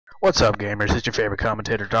What's up, gamers? It's your favorite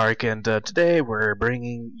commentator, Dark, and today we're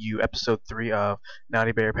bringing you episode 3 of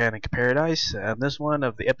Naughty Bear Panic Paradise, and this one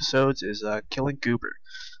of the episodes is Killing Goober.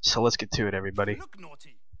 So let's get to it, everybody. Look,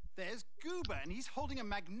 Naughty, there's Goober, and he's holding a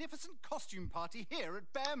magnificent costume party here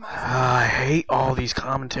at Bear Mice. I hate all these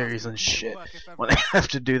commentaries and shit when they have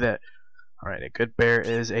to do that. Alright, a good bear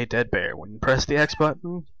is a dead bear. When you press the X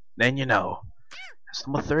button, then you know. That's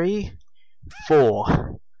number 3,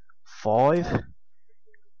 4, 5...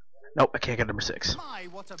 Nope, I can't get number 6. My,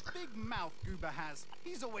 what a big mouth Goober has.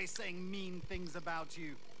 He's always saying mean things about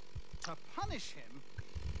you. To punish him...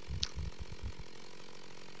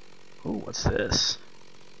 Ooh, what's this?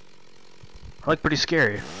 I like pretty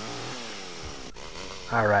scary.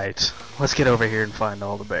 Alright, let's get over here and find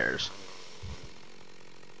all the bears.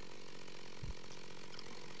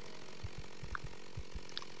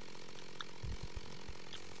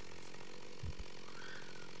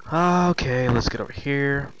 Okay, let's get over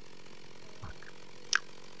here.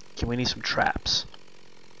 We need some traps.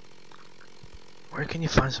 Where can you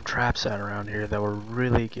find some traps at around here that will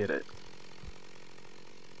really get it?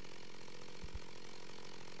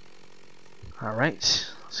 Alright,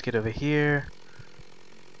 let's get over here.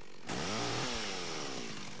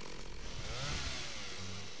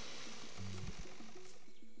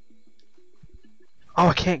 Oh,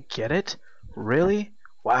 I can't get it? Really?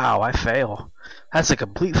 Wow, I fail. That's a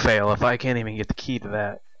complete fail if I can't even get the key to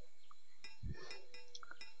that.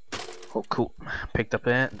 Oh, cool. Picked up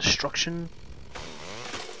that. Destruction.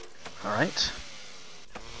 Alright.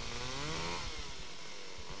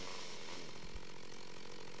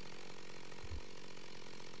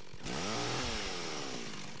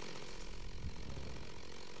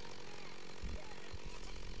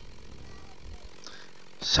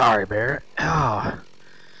 Sorry, bear. Oh.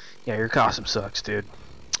 Yeah, your costume sucks, dude.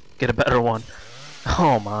 Get a better one.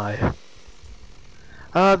 Oh my.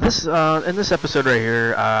 In this episode right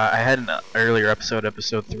here, I had an earlier episode,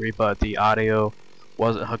 episode 3, but the audio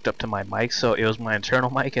wasn't hooked up to my mic, so it was my internal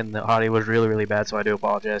mic, and the audio was really, really bad, so I do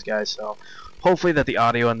apologize, guys. So, hopefully that the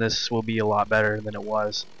audio on this will be a lot better than it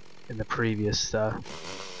was in the previous,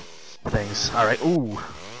 things. Alright, ooh.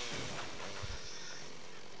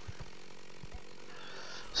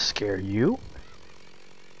 Scare you.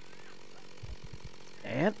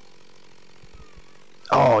 And...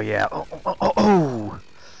 oh yeah. Oh.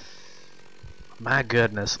 My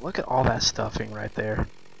goodness, look at all that stuffing right there.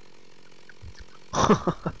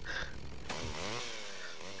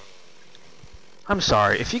 I'm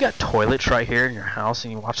sorry, if you got toilets right here in your house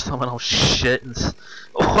and you watch someone else shit and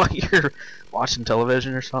while you're watching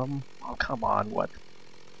television or something, oh come on, what?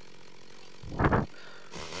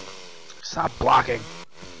 Stop blocking.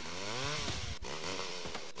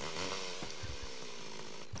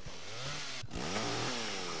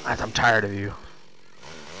 I'm tired of you.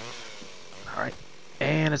 Alright,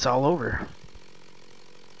 and it's all over.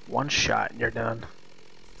 One shot and you're done.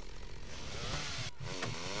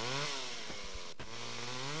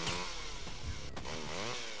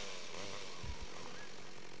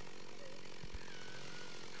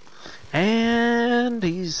 And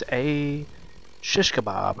he's a shish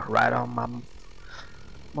kebab right on my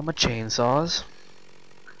chainsaws.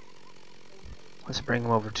 Let's bring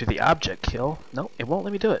him over to the object kill. Nope, it won't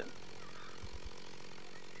let me do it.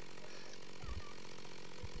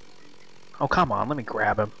 Oh, come on, let me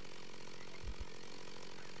grab him.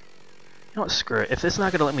 You know what, screw it. If it's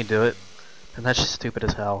not gonna let me do it, then that's just stupid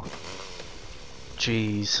as hell.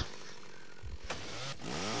 Jeez.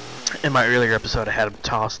 In my earlier episode, I had him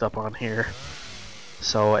tossed up on here.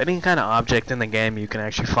 So, any kind of object in the game you can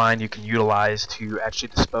actually find, you can utilize to actually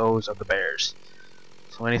dispose of the bears.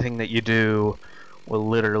 So, anything that you do will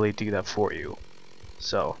literally do that for you.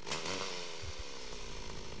 So...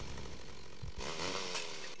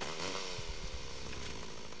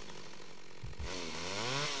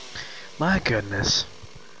 my goodness.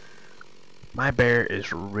 My bear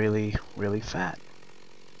is really, really fat.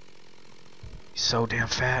 He's so damn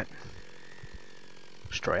fat.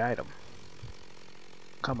 Destroy item.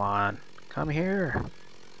 Come on. Come here.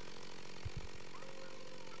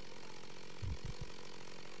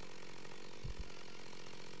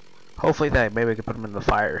 Hopefully that maybe we can put him in the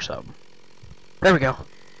fire or something. There we go.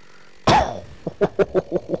 Oh.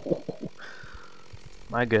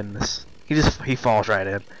 My goodness. He falls right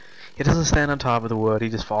in. He doesn't stand on top of the wood, he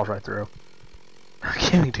just falls right through.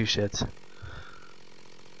 Give me two shits.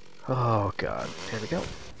 Oh god. Here we go.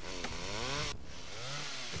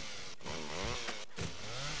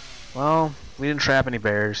 Well, we didn't trap any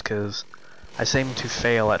bears because I seem to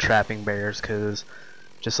fail at trapping bears because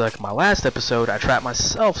just like my last episode, I trapped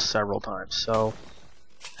myself several times. So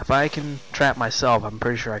If I can trap myself, I'm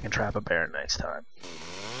pretty sure I can trap a bear next time.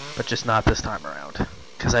 But just not this time around.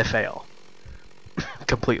 Because I fail.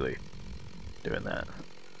 Completely. Doing that.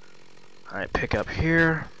 Alright, pick up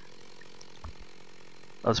here.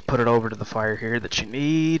 Let's put it over to the fire here that you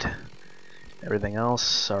need. Everything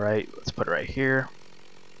else, alright, let's put it right here.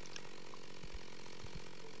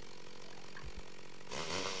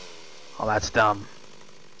 Oh, that's dumb.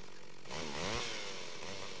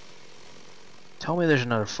 Tell me there's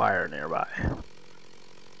another fire nearby.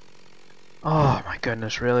 Oh my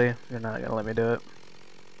goodness, really? You're not gonna let me do it?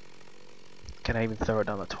 Can I even throw it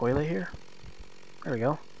down the toilet here? There we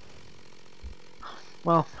go.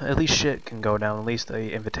 Well, at least shit can go down. At least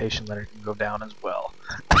the invitation letter can go down as well.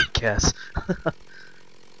 I guess.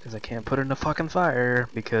 Because I can't put it in the fucking fire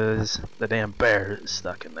because the damn bear is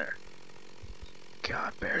stuck in there.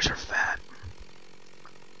 God, bears are fat.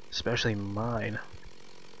 Especially mine.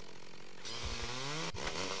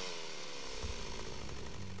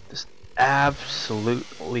 Just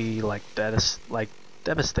absolutely like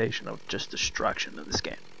devastation of just destruction in this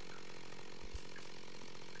game.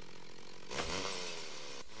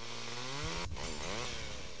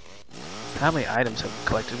 How many items have we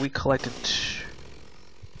collected? We collected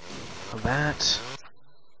that.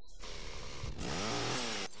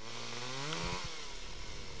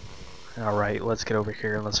 Alright, let's get over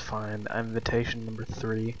here and let's find invitation number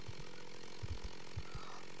 3.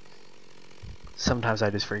 Sometimes I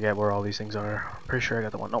just forget where all these things are. I'm pretty sure I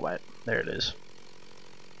got the one. No, wait. There it is.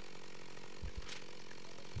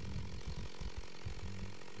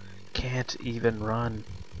 Can't even run.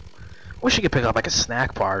 Wish you could pick up like a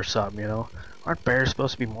snack bar or something, you know? Aren't bears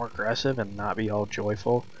supposed to be more aggressive and not be all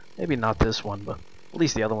joyful? Maybe not this one, but at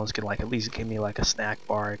least the other ones can like at least give me like a snack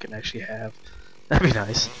bar I can actually have. That'd be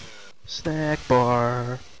nice. Snack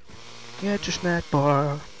bar. Get your snack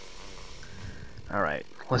bar. Alright,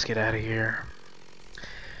 let's get out of here.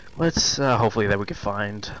 Let's hopefully that we can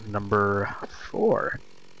find number 4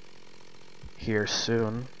 here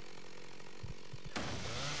soon.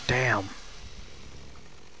 Damn.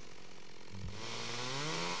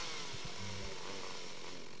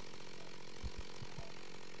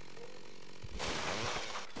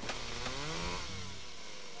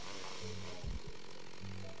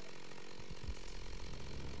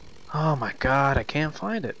 Oh my god, I can't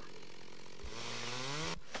find it.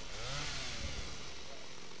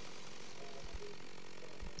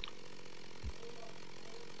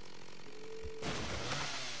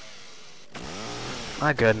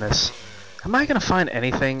 My goodness. Am I gonna find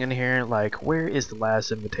anything in here? Like, where is the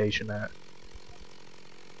last invitation at?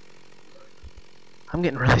 I'm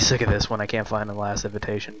getting really sick of this when I can't find the last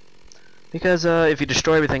invitation. Because if you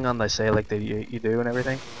destroy everything on the say like you do and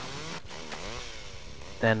everything,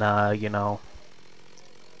 then you know,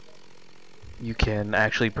 you can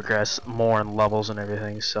actually progress more in levels and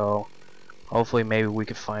everything. So hopefully maybe we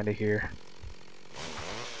could find it here.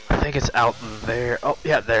 I think it's out there. Oh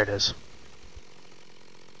yeah, there it is.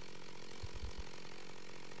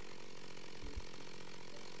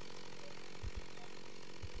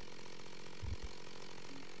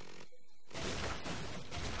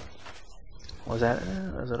 Was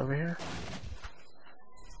that over here?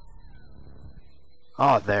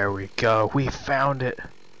 Oh, there we go. We found it.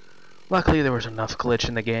 Luckily, there was enough glitch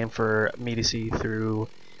in the game for me to see through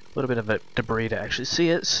a little bit of a debris to actually see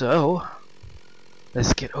it. So,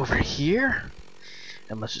 let's get over here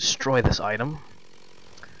and let's destroy this item.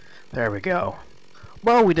 There we go.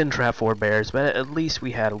 Well, we didn't trap 4 bears, but at least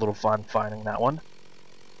we had a little fun finding that one.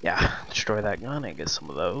 Yeah, destroy that gun and get some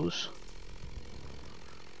of those.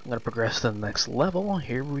 I'm gonna progress to the next level.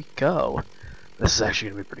 Here we go. This is actually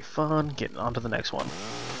gonna be pretty fun. Getting on to the next one.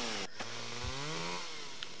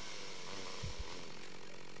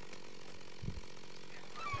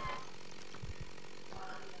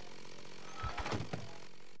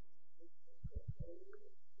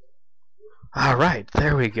 Alright,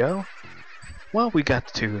 there we go. Well, we got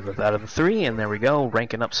 2 out of the 3, and there we go.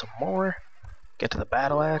 Ranking up some more. Get to the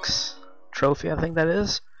battle axe trophy, I think that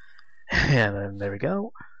is. And then there we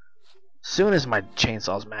go. Soon as my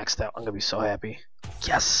chainsaw's maxed out, I'm gonna be so happy.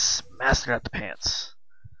 Yes! Mastered at the pants.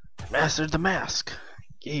 Mastered the mask.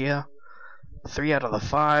 Yeah. 3 out of the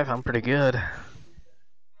 5. I'm pretty good.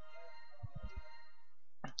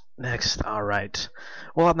 Next, alright.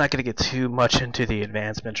 Well, I'm not gonna get too much into the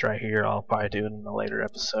advancements right here. I'll probably do it in a later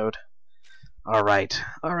episode. Alright.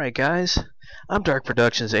 Alright, guys. I'm Dark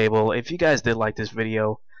Productions Abel. If you guys did like this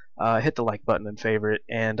video, hit the like button and favorite,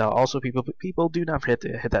 and also people do not forget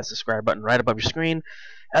to hit that subscribe button right above your screen.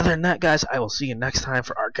 Other than that, guys, I will see you next time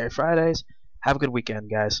for Arcade Fridays. Have a good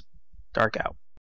weekend, guys. Dark out.